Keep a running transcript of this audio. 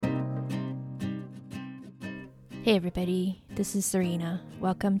Hey everybody, this is Serena.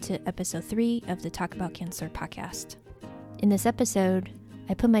 Welcome to episode 3 of the Talk About Cancer podcast. In this episode,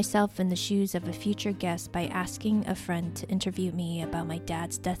 I put myself in the shoes of a future guest by asking a friend to interview me about my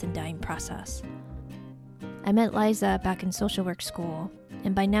dad's death and dying process. I met Liza back in social work school,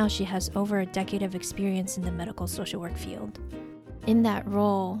 and by now she has over a decade of experience in the medical social work field. In that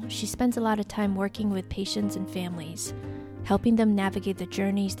role, she spends a lot of time working with patients and families, helping them navigate the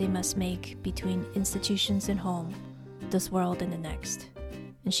journeys they must make between institutions and home, this world and the next.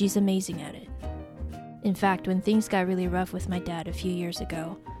 And she's amazing at it. In fact, when things got really rough with my dad a few years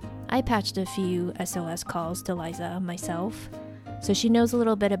ago, I patched a few SOS calls to Liza myself, so she knows a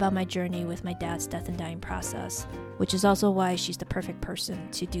little bit about my journey with my dad's death and dying process, which is also why she's the perfect person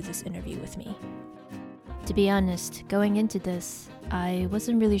to do this interview with me. To be honest, going into this, I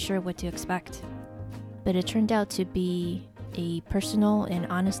wasn't really sure what to expect, but it turned out to be a personal and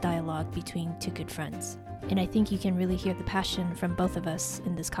honest dialogue between two good friends, and I think you can really hear the passion from both of us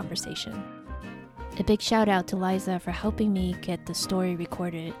in this conversation. A big shout out to Liza for helping me get the story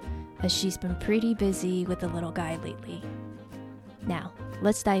recorded, as she's been pretty busy with the little guy lately. Now,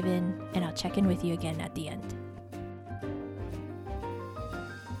 let's dive in, and I'll check in with you again at the end.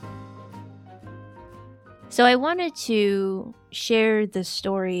 So I wanted to share the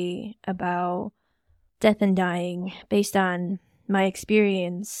story about death and dying based on my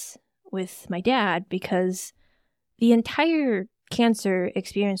experience with my dad, because the entire cancer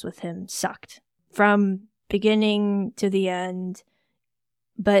experience with him sucked from beginning to the end.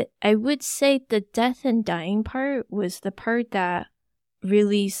 But I would say the death and dying part was the part that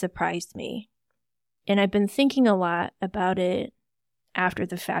really surprised me. And I've been thinking a lot about it after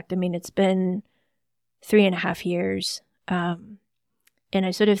the fact. I mean, it's been 3.5 years. And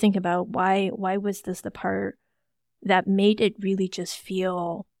I sort of think about why was this the part that made it really just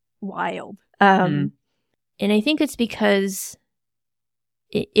feel wild? And I think it's because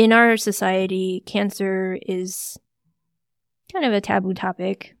in our society, cancer is kind of a taboo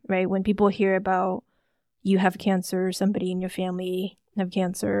topic, right? When people hear about you have cancer, somebody in your family have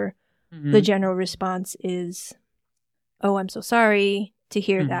cancer, the general response is, oh, I'm so sorry to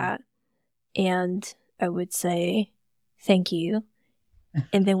hear that. And I would say, thank you.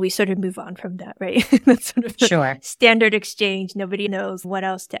 And then we sort of move on from that, right? That's sort of the standard exchange. Nobody knows what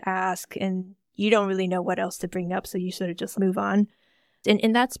else to ask, and you don't really know what else to bring up, so you sort of just move on.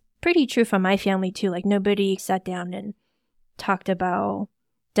 And that's pretty true for my family too. Like, nobody sat down and talked about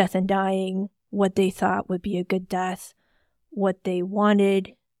death and dying, what they thought would be a good death, what they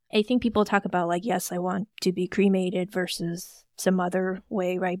wanted. I think people talk about, like, yes, I want to be cremated versus some other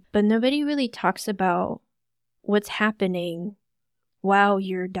way, right? But nobody really talks about what's happening while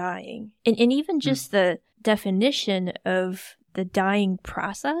you're dying. And even just the definition of the dying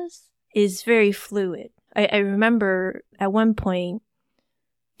process is very fluid. I remember at one point,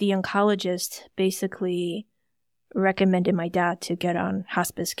 the oncologist basically recommended my dad to get on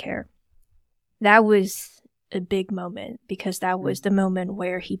hospice care. That was a big moment, because that was the moment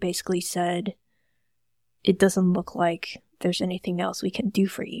where he basically said, it doesn't look like there's anything else we can do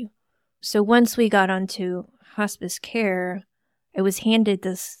for you. So once we got onto hospice care, I was handed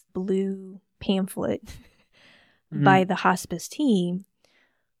this blue pamphlet by the hospice team,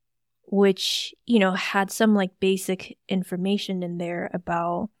 which, had some like basic information in there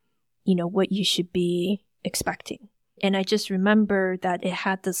about, what you should be expecting. And I just remember that it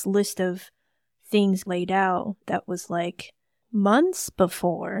had this list of things laid out that was like, months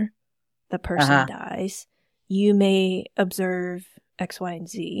before the person dies, you may observe X, Y, and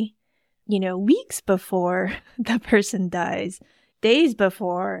Z. Weeks before the person dies, days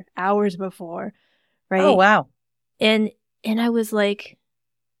before, hours before, right? Oh, wow. And I was like,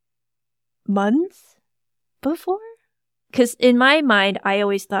 months before? Because in my mind, I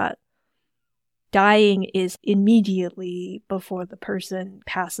always thought dying is immediately before the person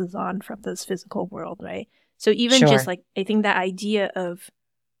passes on from this physical world, right? So even just like, I think that idea of,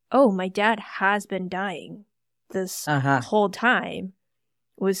 oh, my dad has been dying this whole time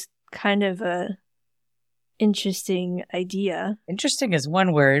was kind of a interesting idea. Interesting is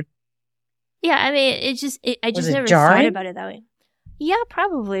one word. Yeah, I mean, I just never jarring? thought about it that way. Yeah,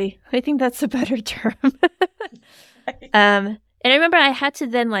 probably. I think that's a better term. And I remember I had to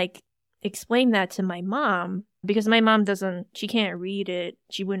then like explain that to my mom, because my mom she can't read it.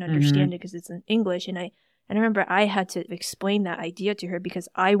 She wouldn't understand it because it's in English. And I remember I had to explain that idea to her because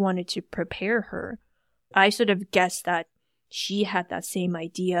I wanted to prepare her. I sort of guessed that she had that same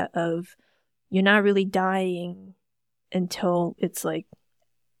idea of, you're not really dying until it's like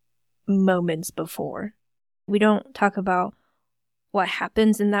moments before. We don't talk about what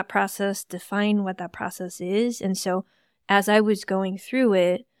happens in that process, define what that process is. And so as I was going through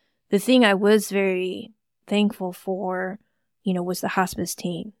it, the thing I was very thankful for, was the hospice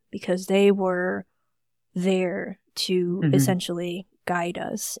team, because they were there to essentially guide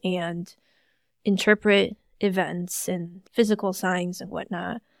us and interpret events and physical signs and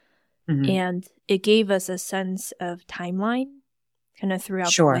whatnot. And it gave us a sense of timeline kind of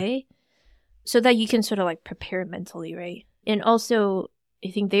throughout the way, so that you can sort of like prepare mentally, right? And also, I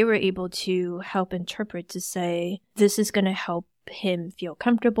think they were able to help interpret to say, this is going to help him feel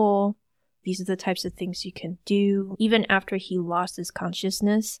comfortable. These are the types of things you can do. Even after he lost his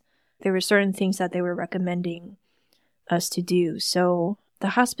consciousness, there were certain things that they were recommending us to do. So the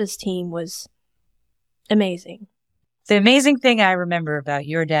hospice team was amazing. The amazing thing I remember about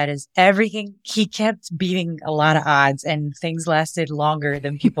your dad is everything, he kept beating a lot of odds and things lasted longer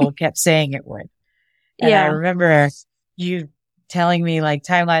than people kept saying it would. And I remember you telling me like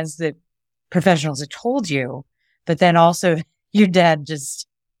timelines that professionals had told you, but then also your dad, just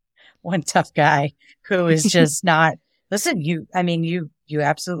one tough guy who is just not, listen, you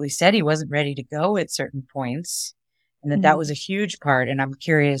absolutely said he wasn't ready to go at certain points, and that was a huge part. And I'm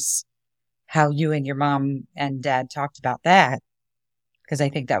curious how you and your mom and dad talked about that, because I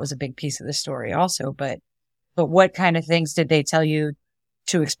think that was a big piece of the story also. But what kind of things did they tell you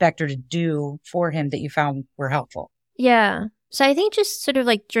to expect or to do for him that you found were helpful? Yeah. So I think just sort of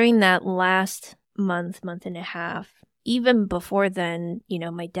like during that last month and a half, even before then,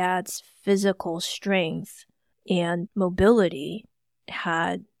 my dad's physical strength and mobility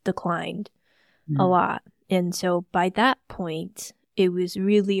had declined a lot. And so by that point, it was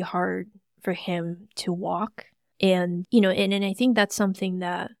really hard for him to walk. And, and I think that's something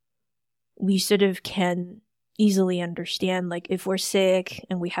that we sort of can easily understand. Like if we're sick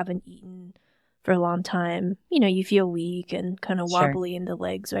and we haven't eaten for a long time, you feel weak and kind of wobbly in the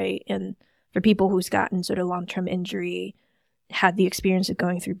legs, right? And for people who's gotten sort of long-term injury, had the experience of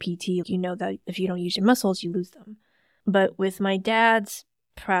going through PT, that if you don't use your muscles, you lose them. But with my dad's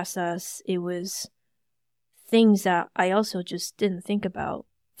process, it was things that I also just didn't think about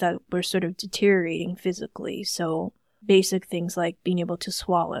that were sort of deteriorating physically. So basic things like being able to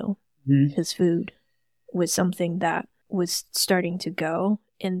swallow his food was something that was starting to go.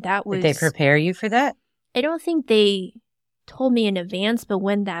 And that was... Did they prepare you for that? I don't think they told me in advance, but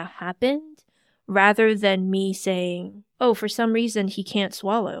when that happened, rather than me saying, oh, for some reason he can't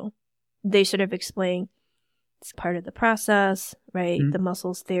swallow, they sort of explained it's part of the process, right? The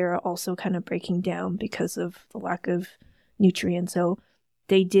muscles there are also kind of breaking down because of the lack of nutrients. So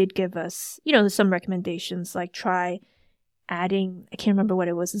they did give us, some recommendations, like try adding, I can't remember what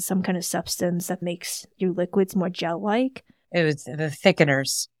it was, some kind of substance that makes your liquids more gel-like. It was the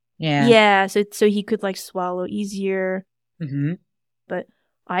thickeners. Yeah. Yeah. So he could like swallow easier. But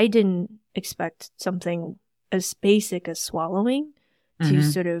I didn't expect something as basic as swallowing to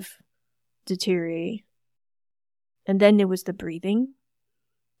sort of deteriorate. And then it was the breathing.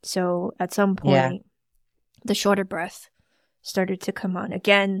 So at some point, the shorter breath started to come on.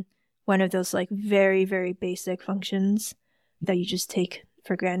 Again, one of those like very, very basic functions that you just take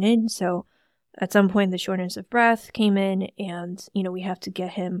for granted. So at some point, the shortness of breath came in, and, we have to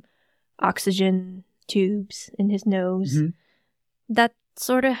get him oxygen tubes in his nose. That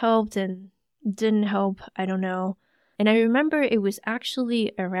sort of helped and didn't help. I don't know. And I remember it was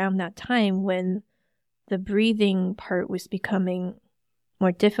actually around that time when the breathing part was becoming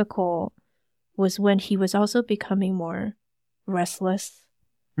more difficult, was when he was also becoming more restless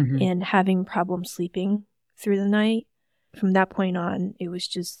and having problems sleeping through the night. From that point on, it was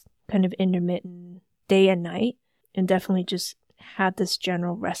just kind of intermittent day and night, and definitely just had this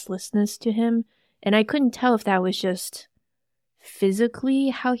general restlessness to him. And I couldn't tell if that was just physically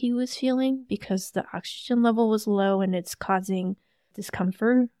how he was feeling because the oxygen level was low and it's causing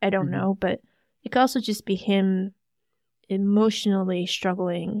discomfort. I don't know, but it could also just be him emotionally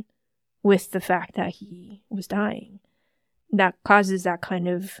struggling with the fact that he was dying. That causes that kind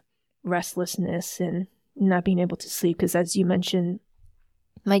of restlessness and not being able to sleep, because as you mentioned,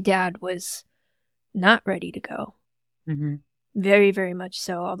 my dad was not ready to go. Very, very much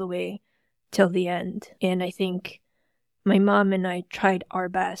so, all the way till the end. And I think my mom and I tried our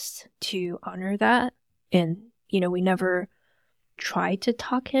best to honor that. And, we never tried to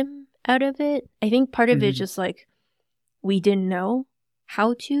talk him out of it. I think part of it is just like, we didn't know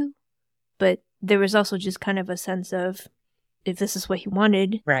how to, but there was also just kind of a sense of, if this is what he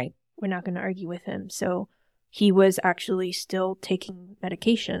wanted, right, we're not going to argue with him. So he was actually still taking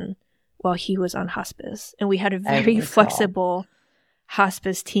medication while he was on hospice. And we had a very flexible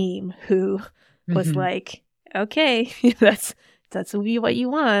hospice team who was like, okay, that's that's what you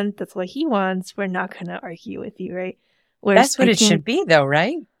want. That's what he wants. We're not going to argue with you, right? That's what it should be, though,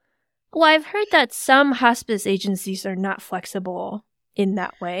 right? Well, I've heard that some hospice agencies are not flexible in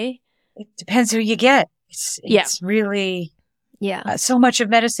that way. It depends who you get. It's really, so much of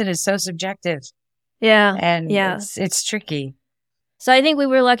medicine is so subjective. Yeah. And it's tricky. So I think we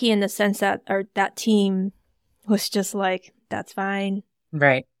were lucky in the sense that that team was just like, that's fine.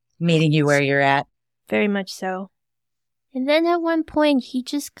 Right. Meeting you where you're at. Very much so. And then at one point, he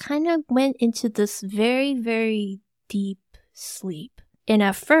just kind of went into this very, very deep sleep. And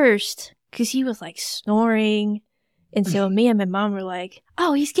at first, because he was like snoring, and so me and my mom were like,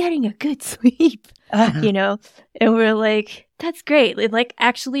 oh, he's getting a good sleep, you know? And we're like, that's great. It like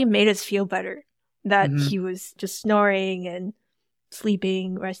actually made us feel better that he was just snoring and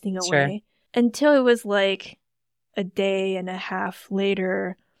sleeping, resting away. Until it was like a day and a half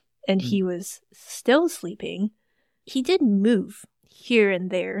later and he was still sleeping. He did move here and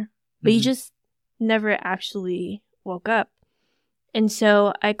there, but he just never actually woke up. And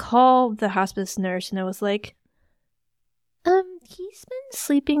so I called the hospice nurse and I was like, he's been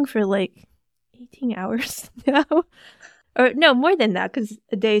sleeping for like 18 hours now. Or no, more than that, because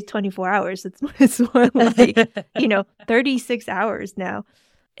a day is 24 hours. It's more like, 36 hours now.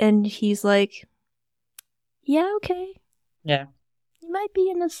 And he's like, yeah, okay. Yeah. You might be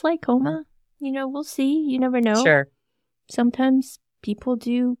in a slight coma. We'll see. You never know. Sure. Sometimes people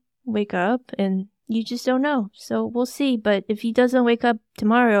do wake up and you just don't know. So we'll see. But if he doesn't wake up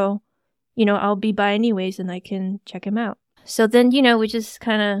tomorrow, I'll be by anyways and I can check him out. So then, we just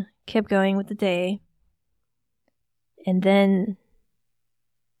kind of kept going with the day. And then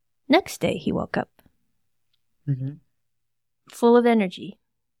next day he woke up full of energy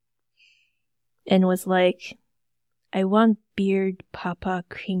and was like, I want beard papa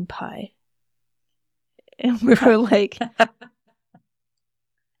cream pie. And we were like,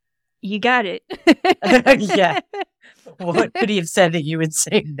 you got it. Yeah. What could he have said that you would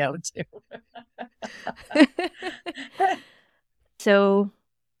say no to? So,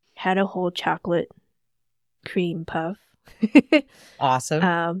 had a whole chocolate cream puff.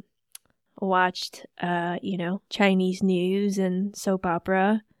 Awesome. Watched, Chinese news and soap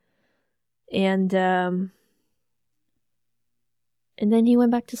opera. And then he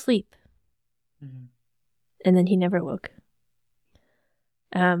went back to sleep. And then he never woke.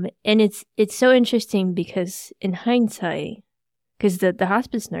 And it's so interesting because in hindsight, because the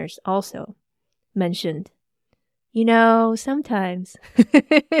hospice nurse also mentioned, sometimes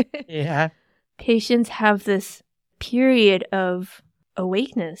patients have this period of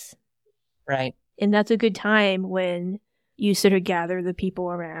awakeness. Right. And that's a good time when you sort of gather the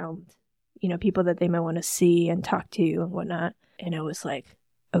people around, people that they might want to see and talk to and whatnot. And I was like,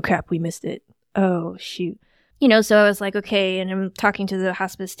 oh crap, we missed it. Oh, shoot. So I was like, okay, and I'm talking to the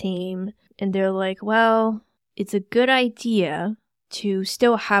hospice team, and they're like, well, it's a good idea to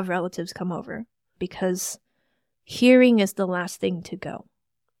still have relatives come over because hearing is the last thing to go.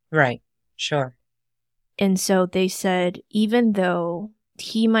 Right. Sure. And so they said, even though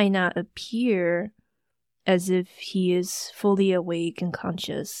he might not appear as if he is fully awake and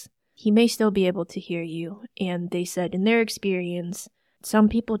conscious, he may still be able to hear you. And they said, in their experience, some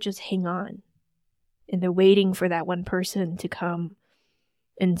people just hang on. And they're waiting for that one person to come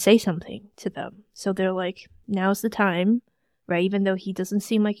and say something to them. So they're like, now's the time, right? Even though he doesn't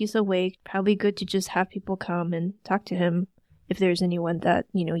seem like he's awake, probably good to just have people come and talk to him if there's anyone that,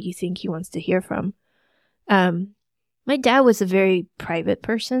 you think he wants to hear from. My dad was a very private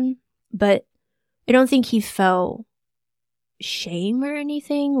person, but I don't think he felt shame or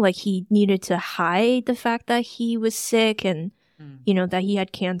anything. Like he needed to hide the fact that he was sick and that he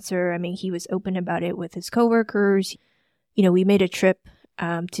had cancer. I mean, he was open about it with his coworkers. We made a trip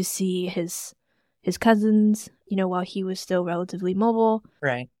to see his cousins, while he was still relatively mobile.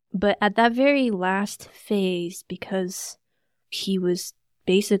 Right. But at that very last phase, because he was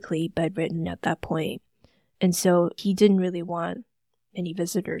basically bedridden at that point, and so he didn't really want any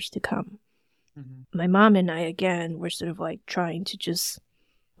visitors to come. My mom and I, again, were sort of like trying to just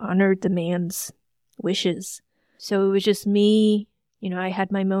honor the man's wishes. So it was just me, I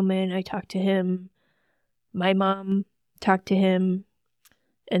had my moment, I talked to him, my mom talked to him,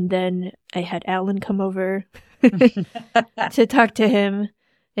 and then I had Alan come over to talk to him,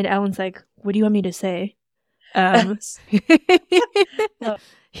 and Alan's like, what do you want me to say?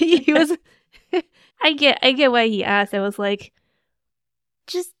 He was, I get why he asked. I was like,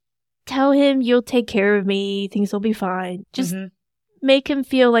 just tell him you'll take care of me, things will be fine. Just make him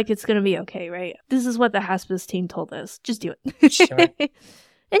feel like it's going to be okay, right? This is what the hospice team told us. Just do it. Sure.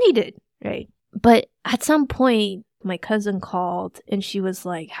 And he did, right? But at some point, my cousin called and she was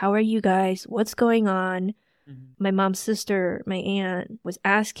like, "How are you guys? What's going on?" My mom's sister, my aunt, was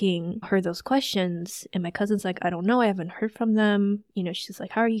asking her those questions. And my cousin's like, "I don't know. I haven't heard from them." She's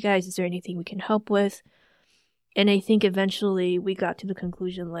like, "How are you guys? Is there anything we can help with?" And I think eventually we got to the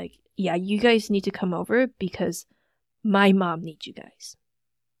conclusion, like, yeah, you guys need to come over because my mom needs you guys.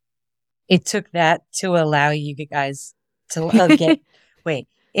 It took that to allow you guys to wait,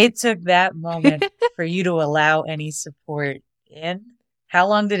 it took that moment for you to allow any support in? How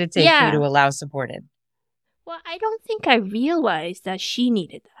long did it take for you to allow support in? Well, I don't think I realized that she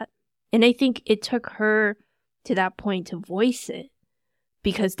needed that. And I think it took her to that point to voice it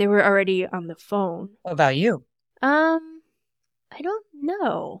because they were already on the phone. What about you? I don't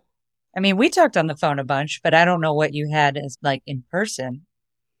know. I mean, we talked on the phone a bunch, but I don't know what you had as like in person.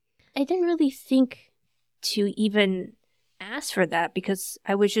 I didn't really think to even ask for that because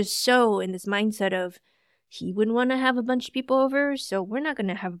I was just so in this mindset of he wouldn't want to have a bunch of people over, so we're not going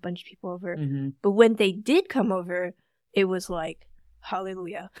to have a bunch of people over. Mm-hmm. But when they did come over, it was like,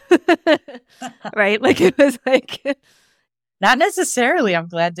 hallelujah. Right? Like, it was like... Not necessarily. I'm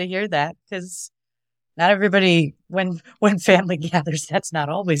glad to hear that because not everybody, when family gathers, that's not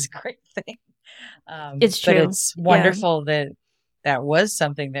always a great thing. It's true. But it's wonderful that was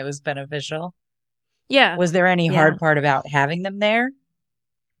something that was beneficial. Yeah. Was there any hard part about having them there?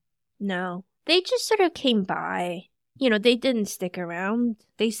 No. They just sort of came by. They didn't stick around.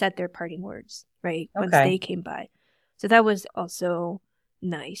 They said their parting words, right? Okay. Once they came by. So that was also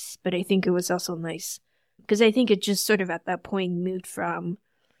nice. But I think it was also nice because I think it just sort of at that point moved from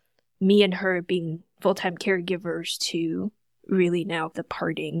me and her being full-time caregivers to really now the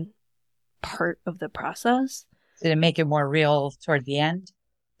parting part of the process. Did it make it more real toward the end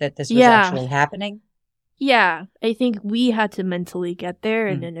that this was actually happening? Yeah, I think we had to mentally get there,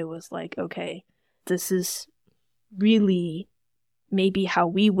 and then it was like, okay, this is really maybe how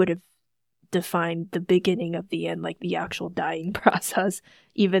we would have defined the beginning of the end, like the actual dying process,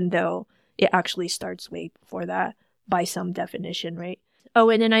 even though it actually starts way before that by some definition, right? Oh,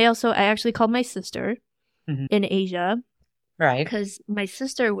 and then I actually called my sister in Asia. Right. Because my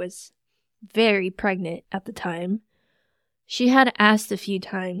sister was very pregnant at the time. She had asked a few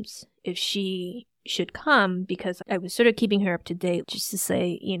times if she should come because I was sort of keeping her up to date just to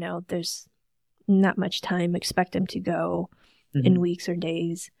say, there's not much time. Expect him to go in weeks or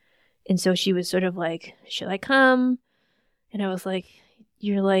days. And so she was sort of like, should I come? And I was like,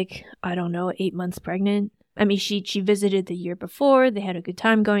 you're like, I don't know, 8 months pregnant. I mean, she visited the year before. They had a good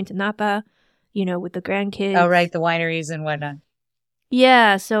time going to Napa, with the grandkids. Oh, right. The wineries and whatnot.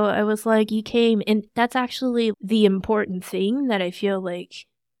 Yeah. So I was like, you came. And that's actually the important thing that I feel like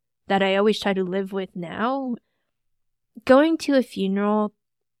that I always try to live with now. Going to a funeral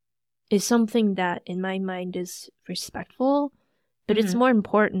is something that in my mind is respectful, but it's more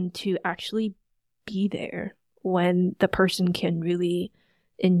important to actually be there when the person can really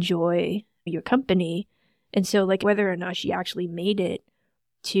enjoy your company. And so like whether or not she actually made it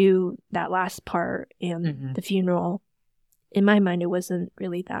to that last part and the funeral, in my mind, it wasn't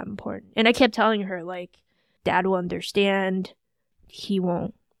really that important. And I kept telling her like, Dad will understand. He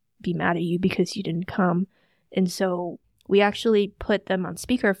won't be mad at you because you didn't come. And so we actually put them on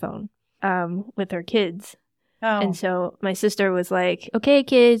speakerphone with our kids. Oh. And so my sister was like, okay,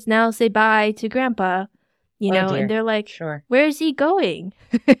 kids, now say bye to Grandpa, dear. And they're like, sure. Where is he going?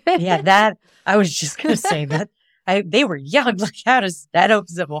 Yeah, I was just going to say that. They were young. Like, that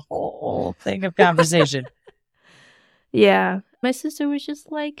opens up a whole thing of conversation. Yeah. My sister was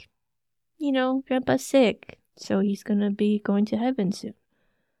just like, Grandpa's sick, so he's going to be going to heaven soon.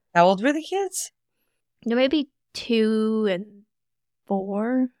 How old were the kids? Maybe 2 and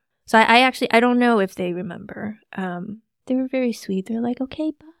 4. So I don't know if they remember. They were very sweet. They're like,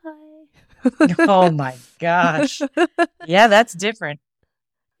 okay, bye. Oh my gosh. Yeah, that's different.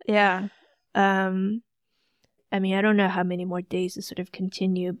 Yeah. I mean, I don't know how many more days to sort of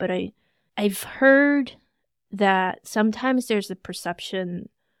continue, but I've heard that sometimes there's a perception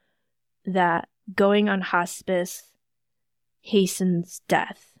that going on hospice hastens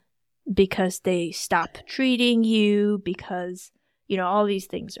death because they stop treating you, because, all these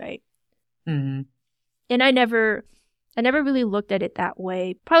things, right? Mm-hmm. And I never really looked at it that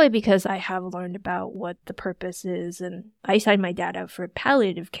way, probably because I have learned about what the purpose is. And I signed my dad up for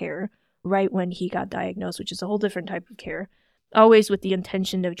palliative care right when he got diagnosed, which is a whole different type of care, always with the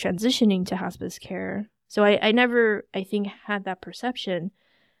intention of transitioning to hospice care. So I never, I think, had that perception.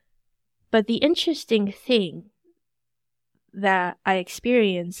 But the interesting thing that I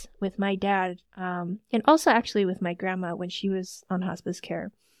experienced with my dad, and also actually with my grandma when she was on hospice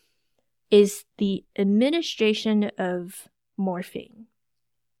care, is the administration of morphine.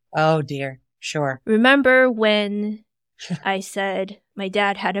 Oh, dear. Sure. Remember when I said my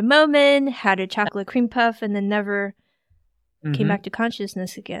dad had a moment, had a chocolate cream puff, and then never came back to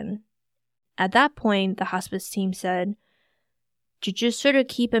consciousness again? At that point, the hospice team said, to just sort of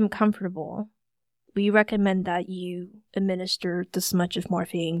keep him comfortable, we recommend that you administer this much of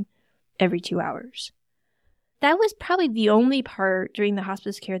morphine every 2 hours. That was probably the only part during the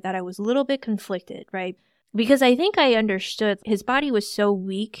hospice care that I was a little bit conflicted, right? Because I think I understood his body was so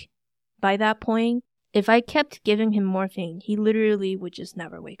weak by that point. If I kept giving him morphine, he literally would just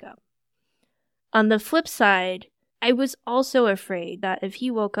never wake up. On the flip side, I was also afraid that if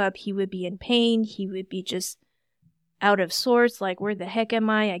he woke up, he would be in pain. He would be just out of sorts, like, where the heck am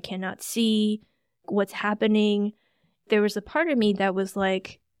I? I cannot see what's happening. There was a part of me that was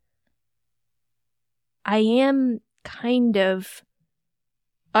like, I am kind of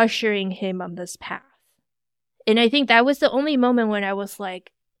ushering him on this path. And I think that was the only moment when I was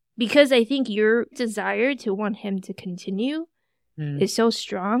like, because I think your desire to want him to continue is so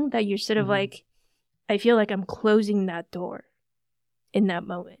strong that you're sort of like, I feel like I'm closing that door in that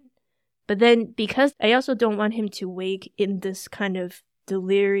moment. But then because I also don't want him to wake in this kind of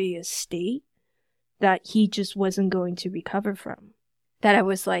delirious state that he just wasn't going to recover from, that I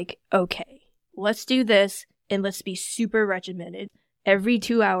was like, okay, let's do this and let's be super regimented. Every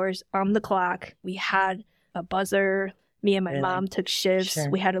 2 hours on the clock, we had a buzzer. Me and my mom took shifts. Sure.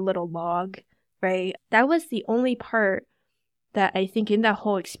 We had a little log, right? That was the only part that I think in that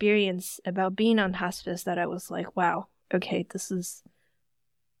whole experience about being on hospice that I was like, wow, okay,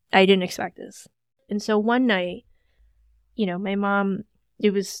 I didn't expect this. And so one night, my mom,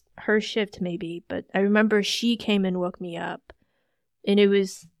 it was her shift maybe, but I remember she came and woke me up. And it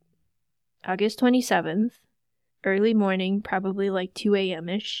was August 27th, early morning, probably like 2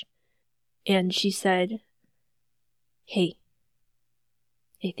 a.m.-ish. And she said, hey,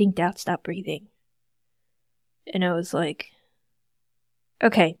 I think Dad stopped breathing. And I was like,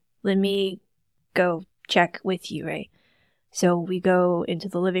 okay, let me go check with you, right? So we go into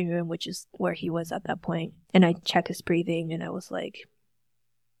the living room, which is where he was at that point, and I check his breathing, and I was like,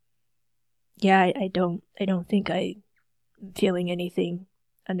 yeah, I don't think I'm feeling anything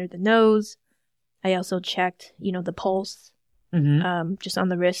under the nose. I also checked, the pulse, just on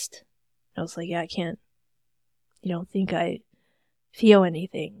the wrist. I was like, yeah, I don't think I feel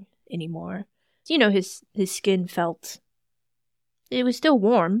anything anymore. His skin it was still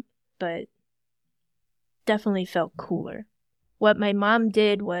warm, but definitely felt cooler. What my mom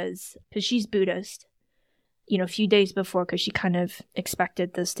did was, because she's Buddhist, a few days before, because she kind of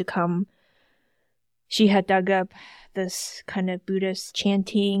expected this to come, she had dug up this kind of Buddhist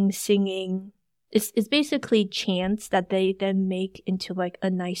chanting, singing. It's basically chants that they then make into like a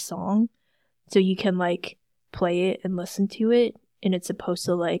nice song. So you can like play it and listen to it. And it's supposed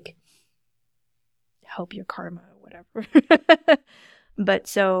to like help your karma or whatever. But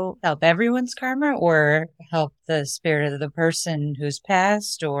so help everyone's karma or help the spirit of the person who's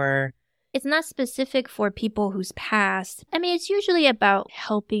passed, or it's not specific for people who's passed. I mean, it's usually about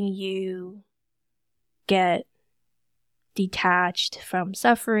helping you get detached from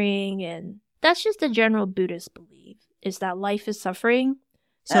suffering, and that's just a general Buddhist belief, is that life is suffering.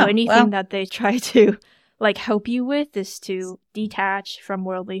 So anything that they try to like help you with is to detach from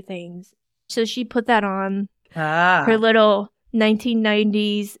worldly things. So she put that on her little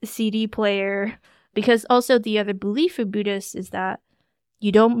 1990s CD player, because also the other belief for Buddhists is that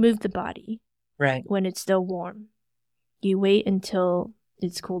you don't move the body when it's still warm. You wait until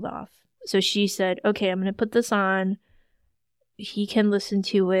it's cooled off. So she said, okay, I'm going to put this on. He can listen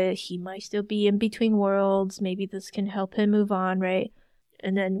to it. He might still be in between worlds. Maybe this can help him move on, right?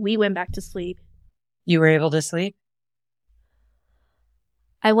 And then we went back to sleep. You were able to sleep?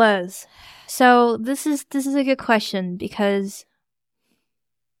 I was. So this is a good question, because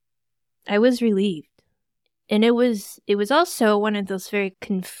I was relieved. And it was also one of those very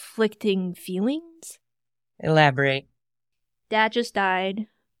conflicting feelings. Elaborate. Dad just died.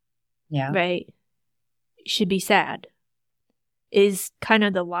 Yeah. Right? Should be sad. Is kind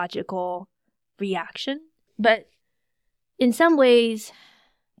of the logical reaction. But in some ways,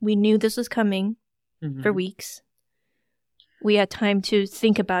 we knew this was coming for weeks. We had time to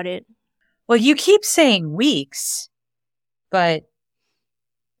think about it. Well, you keep saying weeks, but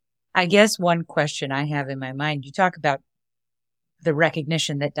I guess one question I have in my mind, you talk about the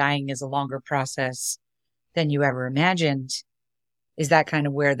recognition that dying is a longer process than you ever imagined. Is that kind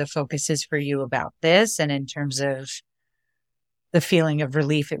of where the focus is for you about this? And in terms of the feeling of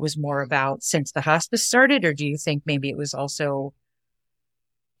relief, it was more about since the hospice started? Or do you think maybe it was also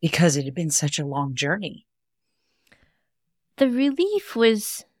because it had been such a long journey. The relief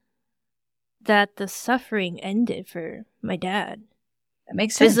was that the suffering ended for my dad. That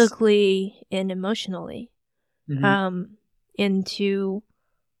makes sense. Physically and emotionally. Mm-hmm. And to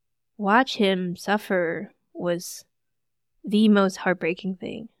watch him suffer was the most heartbreaking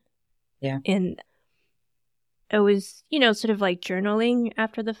thing. Yeah. And I was, sort of like journaling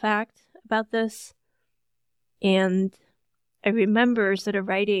after the fact about this. And I remember sort of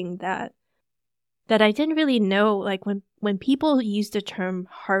writing that I didn't really know, like when people use the term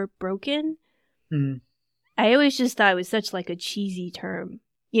heartbroken, I always just thought it was such like a cheesy term,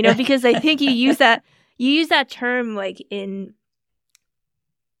 because I think you use that term like in,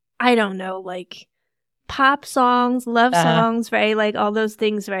 I don't know, like pop songs, love songs, right? Like all those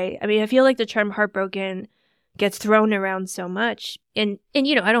things, right? I mean, I feel like the term heartbroken gets thrown around so much. And I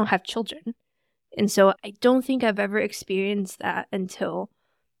don't have children. And so I don't think I've ever experienced that until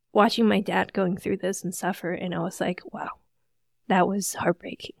watching my dad going through this and suffer. And I was like, wow, that was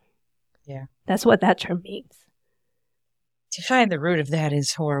heartbreaking. Yeah. That's what that term means. To find the root of that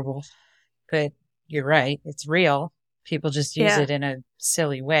is horrible. But you're right. It's real. People just use it in a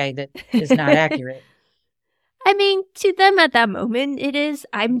silly way that is not accurate. I mean, to them at that moment, it is.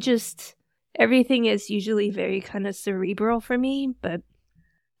 Everything is usually very kind of cerebral for me, but.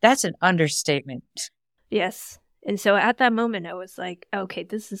 That's an understatement. Yes. And so at that moment, I was like, okay,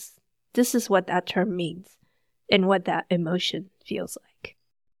 this is what that term means and what that emotion feels like.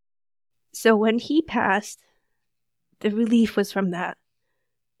 So when he passed, the relief was from that.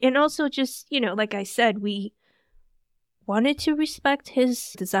 And also just, like I said, we wanted to respect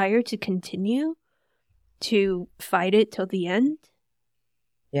his desire to continue to fight it till the end.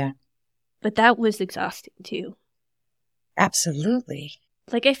 Yeah. But that was exhausting too. Absolutely.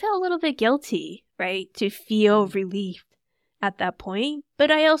 Like I felt a little bit guilty, right, to feel relieved at that point,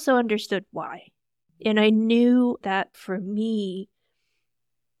 but I also understood why. And I knew that for me,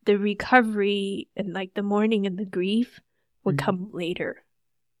 the recovery and like the mourning and the grief would come later.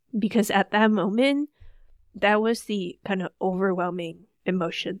 Because at that moment, that was the kind of overwhelming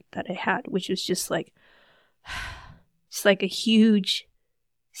emotion that I had, which was just like a huge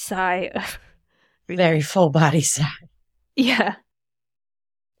sigh of relief. Very full body sigh. Yeah.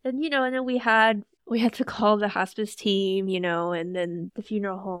 And, and then we had to call the hospice team, and then the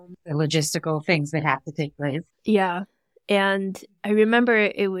funeral home. The logistical things that have to take place. Yeah. And I remember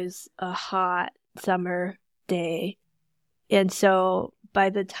it was a hot summer day. And so by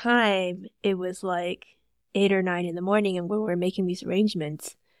the time it was like 8 or 9 in the morning and when we were making these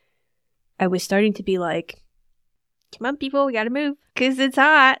arrangements, I was starting to be like, come on, people, we got to move because it's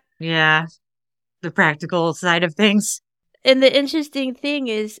hot. Yeah. The practical side of things. And the interesting thing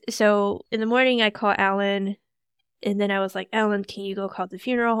is, so in the morning I call Alan and then I was like, Alan, can you go call the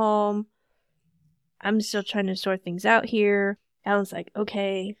funeral home? I'm still trying to sort things out here. Alan's like,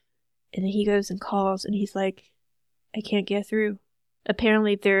 okay. And then he goes and calls and he's like, I can't get through.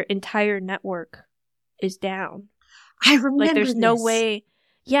 Apparently their entire network is down. I remember like there's no way.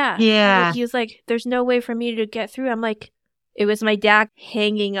 Yeah. Yeah. He was like, there's no way for me to get through. I'm like, it was my dad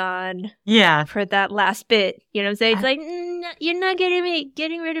hanging on for that last bit. You know what I'm saying? It's like, you're not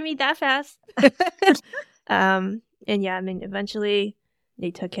getting rid of me that fast. And yeah, I mean, eventually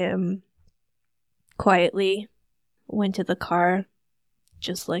they took him quietly, went to the car,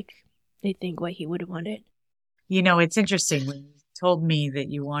 just like they think what he would have wanted. It's interesting when you told me that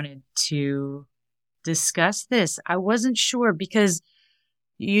you wanted to discuss this. I wasn't sure because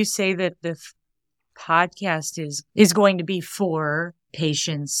you say that the podcast is going to be for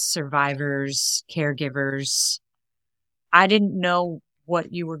patients, survivors, caregivers. I didn't know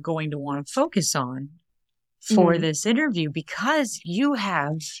what you were going to want to focus on for this interview because you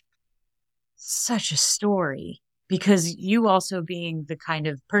have such a story. Because you also being the kind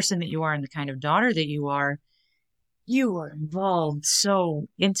of person that you are and the kind of daughter that you are involved so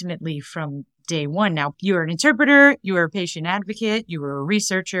intimately from day one. Now, you were an interpreter, you were a patient advocate, you were a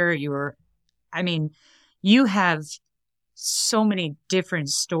researcher, you have so many different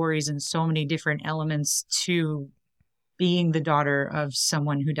stories and so many different elements to being the daughter of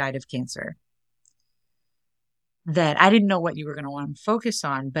someone who died of cancer that I didn't know what you were going to want to focus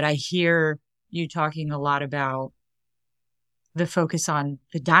on, but I hear you talking a lot about the focus on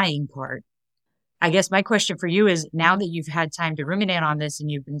the dying part. I guess my question for you is, now that you've had time to ruminate on this and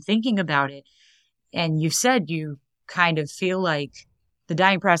you've been thinking about it, and you said you kind of feel like the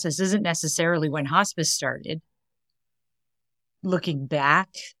dying process isn't necessarily when hospice started. Looking back,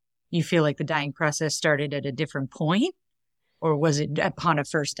 you feel like the dying process started at a different point? Or was it upon a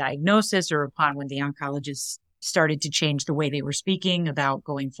first diagnosis or upon when the oncologist started to change the way they were speaking about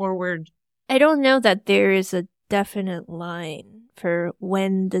going forward? I don't know that there is a definite line for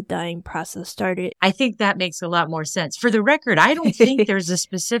when the dying process started. I think that makes a lot more sense. For the record, I don't think there's a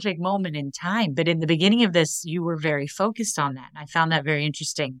specific moment in time, but in the beginning of this, you were very focused on that. I found that very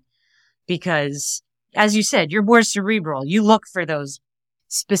interesting because, as you said, you're more cerebral. You look for those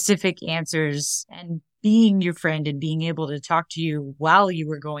specific answers, and being your friend and being able to talk to you while you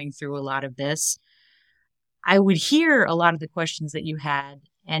were going through a lot of this, I would hear a lot of the questions that you had,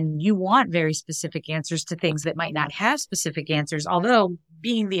 and you want very specific answers to things that might not have specific answers. Although,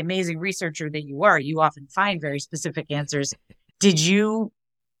 being the amazing researcher that you are, you often find very specific answers. Did you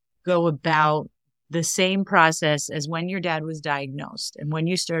go about the same process as when your dad was diagnosed and when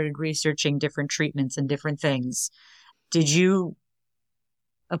you started researching different treatments and different things? Did you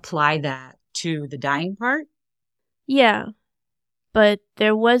apply that to the dying part? Yeah, but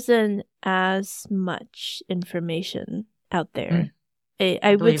there wasn't as much information out there.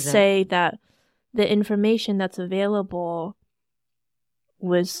 I would say that the information that's available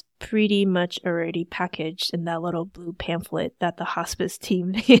was pretty much already packaged in that little blue pamphlet that the hospice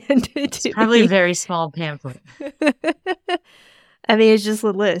team handed to me. Probably a very small pamphlet. I mean, it's just a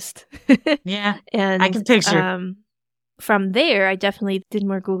list. Yeah, and I can picture. From there, I definitely did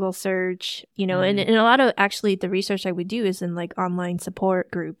more Google search, and a lot of actually the research I would do is in like online support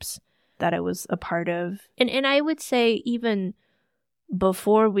groups that I was a part of. And I would say even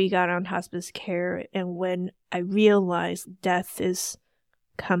before we got on hospice care and when I realized death is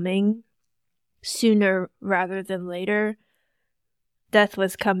coming sooner rather than later, death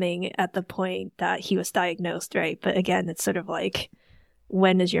was coming at the point that he was diagnosed, right? But again, it's sort of like,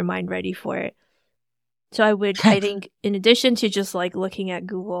 when is your mind ready for it? So I think in addition to just like looking at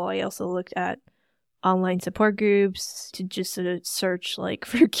Google, I also looked at online support groups to just sort of search like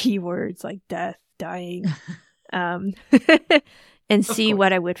for keywords like death, dying, and see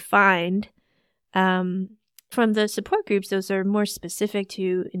what I would find. From the support groups, those are more specific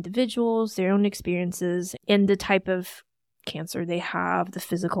to individuals, their own experiences, and the type of cancer they have, the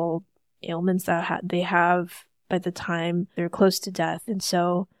physical ailments that they have by the time they're close to death. And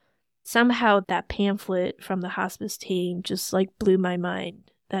so somehow that pamphlet from the hospice team just like blew my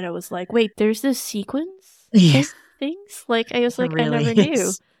mind, that I was like, wait, there's this sequence of things? Like, I was like, really I never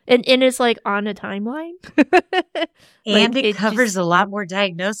knew. And it's like on a timeline. And it covers a lot more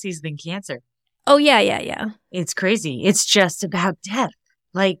diagnoses than cancer. Oh, yeah. It's crazy. It's just about death.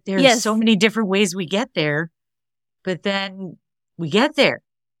 Like, there's so many different ways we get there, but then we get there.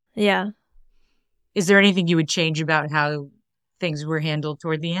 Yeah. Is there anything you would change about how things were handled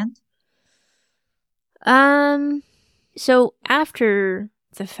toward the end? So after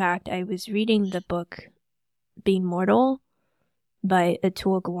the fact, I was reading the book Being Mortal by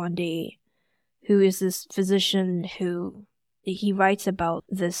Atul Gawande, who is this physician who he writes about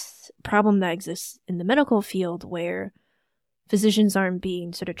this problem that exists in the medical field where physicians aren't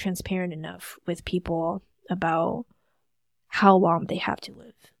being sort of transparent enough with people about how long they have to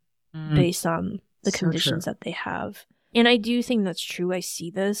live based on the conditions that they have. And I do think that's true. I see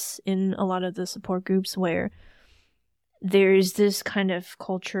this in a lot of the support groups where there's this kind of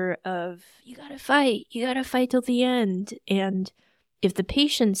culture of, you gotta fight till the end. And if the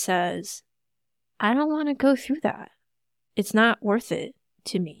patient says, I don't want to go through that, it's not worth it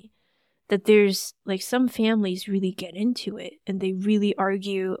to me, that there's like some families really get into it and they really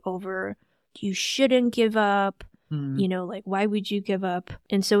argue over, you shouldn't give up, like, why would you give up?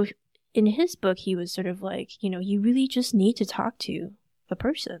 And so in his book, he was sort of like, you really just need to talk to the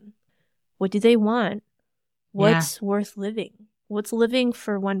person. What do they want? What's worth living? What's living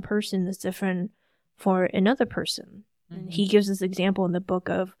for one person is different for another person. Mm-hmm. And he gives this example in the book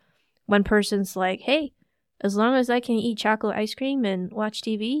of one person's like, hey, as long as I can eat chocolate ice cream and watch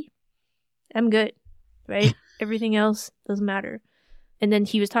TV, I'm good, right? Everything else doesn't matter. And then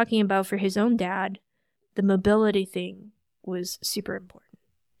he was talking about for his own dad, the mobility thing was super important.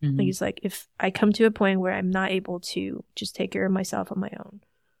 Mm-hmm. Like, he's like, if I come to a point where I'm not able to just take care of myself on my own,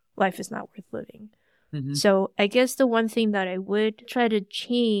 life is not worth living. Mm-hmm. So I guess the one thing that I would try to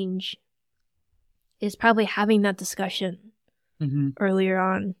change is probably having that discussion earlier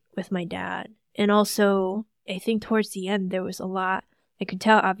on with my dad. And also, I think towards the end, there was a lot I could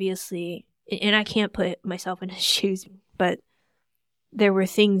tell, obviously, and I can't put myself in his shoes, but there were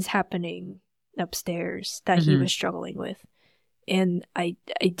things happening upstairs that he was struggling with. And I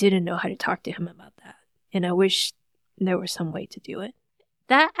didn't know how to talk to him about that. And I wish there was some way to do it.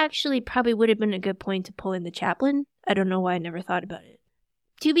 That actually probably would have been a good point to pull in the chaplain. I don't know why I never thought about it.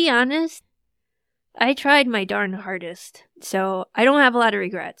 To be honest, I tried my darn hardest. So I don't have a lot of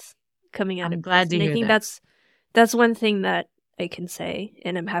regrets coming out of I'm glad to hear that. I think that's That's one thing that I can say,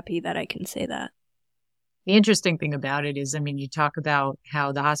 and I'm happy that I can say that. The interesting thing about it is, I mean, you talk about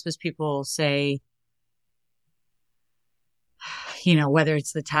how the hospice people say, you know, whether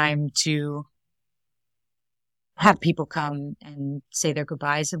it's the time to have people come and say their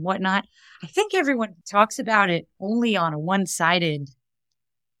goodbyes and whatnot. I think everyone talks about it only on a one-sided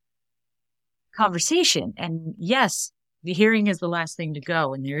conversation. And yes, the hearing is the last thing to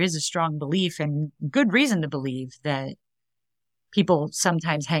go. And there is a strong belief and good reason to believe that people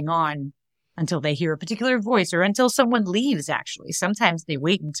sometimes hang on until they hear a particular voice or until someone leaves, actually. Sometimes they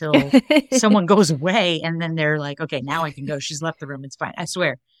wait until someone goes away and then they're like, okay, now I can go. She's left the room. It's fine. I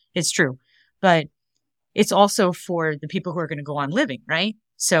swear it's true. But it's also for the people who are going to go on living, right?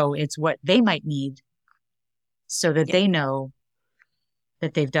 So it's what they might need so that they know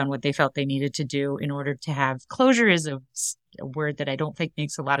that they've done what they felt they needed to do in order to have closure is a word that I don't think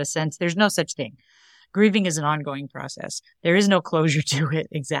makes a lot of sense. There's no such thing. Grieving is an ongoing process. There is no closure to it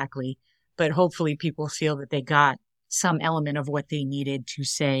exactly, but hopefully people feel that they got some element of what they needed to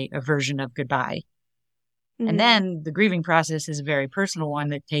say a version of goodbye. Mm-hmm. And then the grieving process is a very personal one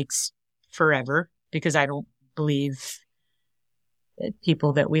that takes forever because I don't believe that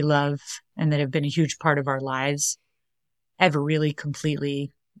people that we love and that have been a huge part of our lives ever really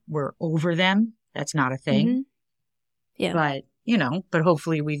completely were over them. That's not a thing. Mm-hmm. Yeah. But, you know, but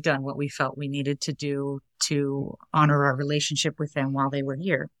hopefully we've done what we felt we needed to do to honor our relationship with them while they were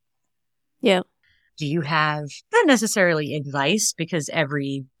here. Yeah. Do you have, not necessarily advice because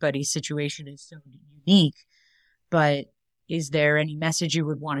everybody's situation is so unique, but is there any message you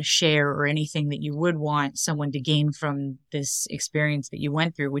would want to share or anything that you would want someone to gain from this experience that you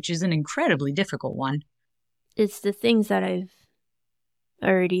went through, which is an incredibly difficult one? It's the things that I've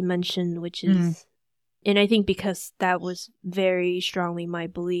already mentioned, which is, and I think because that was very strongly my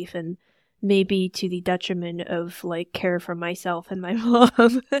belief and maybe to the detriment of like care for myself and my mom.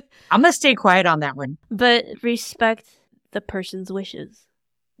 I'm going to stay quiet on that one. But respect the person's wishes,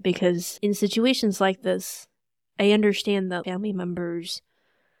 because in situations like this, I understand that family members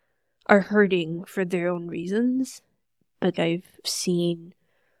are hurting for their own reasons. Like I've seen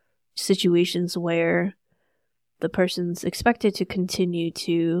situations where the person's expected to continue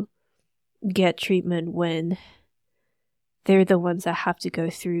to get treatment when they're the ones that have to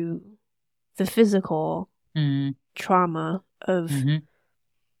go through the physical trauma of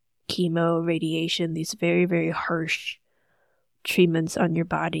chemo, radiation, these very, very harsh treatments on your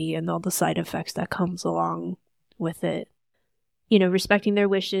body and all the side effects that comes along with it. You know, respecting their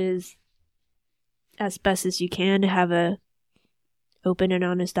wishes as best as you can, to have a open and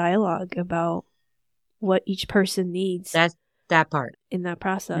honest dialogue about what each person needs. That part. In that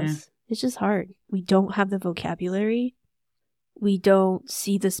process. Yeah. It's just hard. We don't have the vocabulary. We don't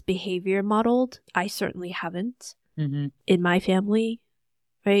see this behavior modeled. I certainly haven't in my family,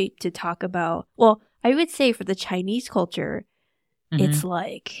 right? To talk about, well, I would say for the Chinese culture, it's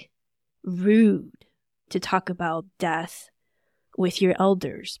like rude to talk about death with your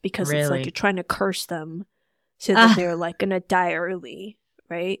elders because it's like you're trying to curse them so that they're like going to die early,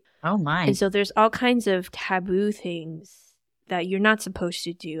 right? Oh my. And so there's all kinds of taboo things that you're not supposed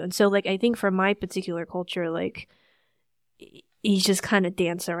to do. And so like I think for my particular culture, like you just kind of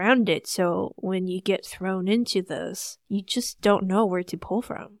dance around it. So when you get thrown into this, you just don't know where to pull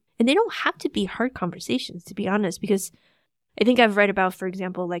from. And they don't have to be hard conversations, to be honest, because I think I've read about, for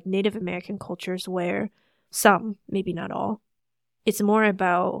example, like Native American cultures where some, maybe not all, it's more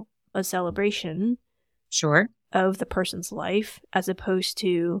about a celebration of the person's life as opposed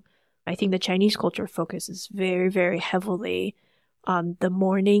to, I think the Chinese culture focuses very, very heavily on the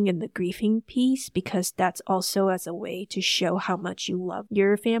mourning and the grieving piece, because that's also as a way to show how much you love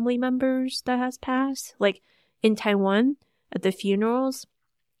your family members that has passed. Like in Taiwan, at the funerals,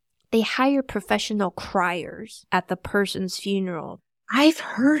 they hire professional criers at the person's funeral. I've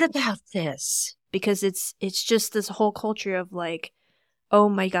heard about this. Because it's just this whole culture of like, oh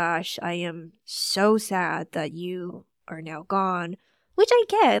my gosh, I am so sad that you are now gone. Which I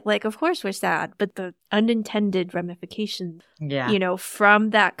get, like, of course we're sad, but the unintended ramifications, you know,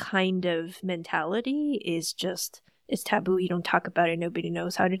 from that kind of mentality is just, it's taboo. You don't talk about it. Nobody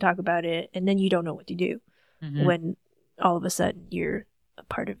knows how to talk about it. And then you don't know what to do when all of a sudden you're a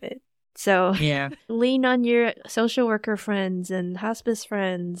part of it. So lean on your social worker friends and hospice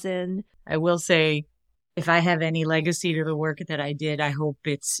friends. And I will say, if I have any legacy to the work that I did, I hope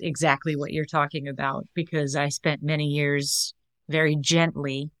it's exactly what you're talking about, because I spent many years very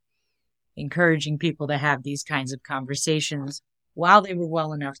gently encouraging people to have these kinds of conversations while they were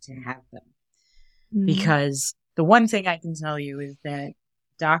well enough to have them. Because the one thing I can tell you is that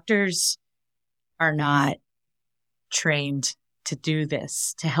doctors are not trained to do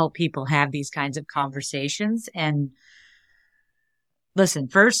this, to help people have these kinds of conversations. And listen,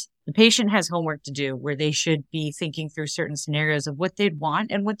 first, the patient has homework to do where they should be thinking through certain scenarios of what they'd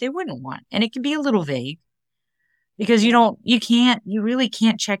want and what they wouldn't want. And it can be a little vague because you really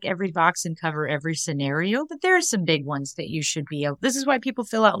can't check every box and cover every scenario, but there are some big ones that you should be able. This is why people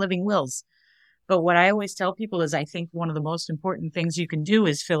fill out living wills. But what I always tell people is I think one of the most important things you can do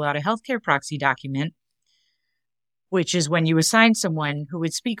is fill out a healthcare proxy document, which is when you assign someone who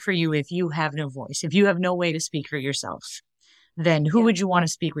would speak for you if you have no voice, if you have no way to speak for yourself. Then who would you want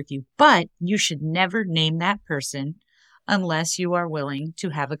to speak with you? But you should never name that person unless you are willing to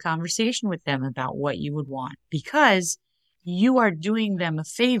have a conversation with them about what you would want, because you are doing them a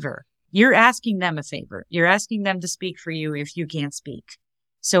favor. You're asking them a favor. You're asking them to speak for you if you can't speak.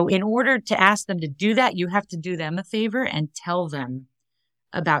 So in order to ask them to do that, you have to do them a favor and tell them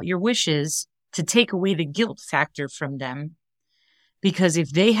about your wishes to take away the guilt factor from them. Because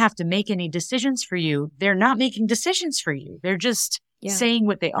if they have to make any decisions for you, they're not making decisions for you. They're just saying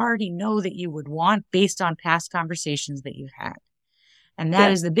what they already know that you would want based on past conversations that you've had. And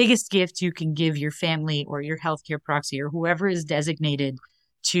that is the biggest gift you can give your family or your healthcare proxy or whoever is designated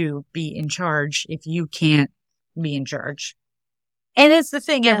to be in charge if you can't be in charge. And it's the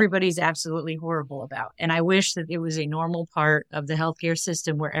thing everybody's absolutely horrible about. And I wish that it was a normal part of the healthcare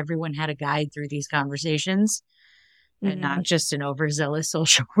system where everyone had a guide through these conversations. And not just an overzealous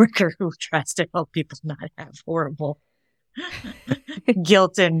social worker who tries to help people not have horrible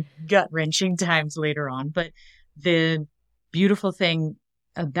guilt and gut-wrenching times later on. But the beautiful thing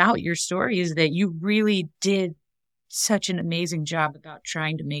about your story is that you really did such an amazing job about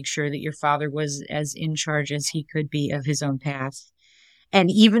trying to make sure that your father was as in charge as he could be of his own path. And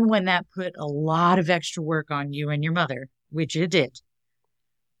even when that put a lot of extra work on you and your mother, which it did,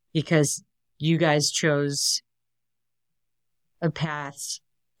 because you guys chose a path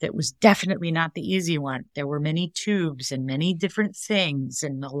that was definitely not the easy one. There were many tubes and many different things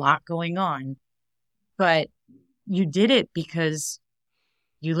and a lot going on. But you did it because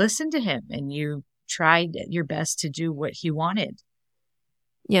you listened to him and you tried your best to do what he wanted.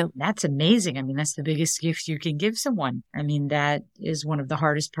 Yeah. That's amazing. I mean, that's the biggest gift you can give someone. I mean, that is one of the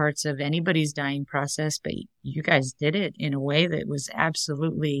hardest parts of anybody's dying process, but you guys did it in a way that was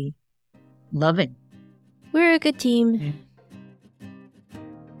absolutely loving. We're a good team. Mm-hmm.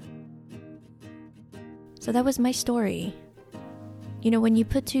 So that was my story. You know, when you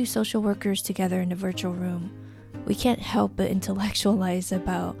put two social workers together in a virtual room, we can't help but intellectualize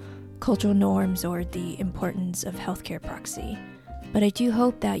about cultural norms or the importance of healthcare proxy. But I do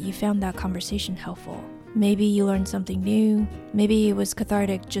hope that you found that conversation helpful. Maybe you learned something new. Maybe it was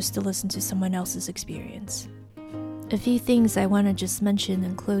cathartic just to listen to someone else's experience. A few things I want to just mention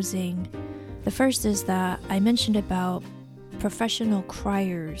in closing. The first is that I mentioned about professional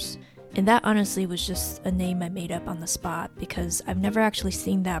criers. And that honestly was just a name I made up on the spot because I've never actually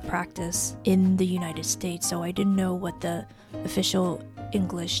seen that practice in the United States, so I didn't know what the official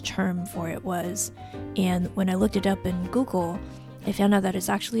English term for it was. And when I looked it up in Google, I found out that it's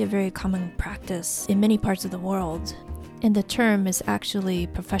actually a very common practice in many parts of the world. And the term is actually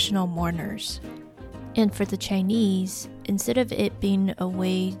professional mourners. And for the Chinese, instead of it being a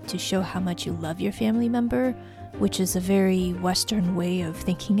way to show how much you love your family member, which is a very Western way of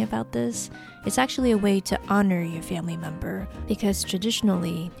thinking about this, it's actually a way to honor your family member, because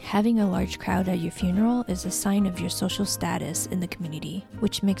traditionally, having a large crowd at your funeral is a sign of your social status in the community,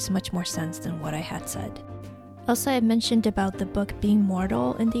 which makes much more sense than what I had said. Also, I mentioned about the book Being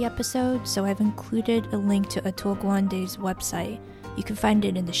Mortal in the episode, so I've included a link to Atul Gawande's website. You can find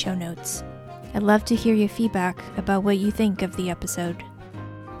it in the show notes. I'd love to hear your feedback about what you think of the episode.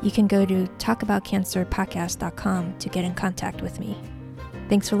 You can go to talkaboutcancerpodcast.com to get in contact with me.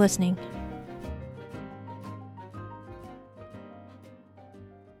 Thanks for listening.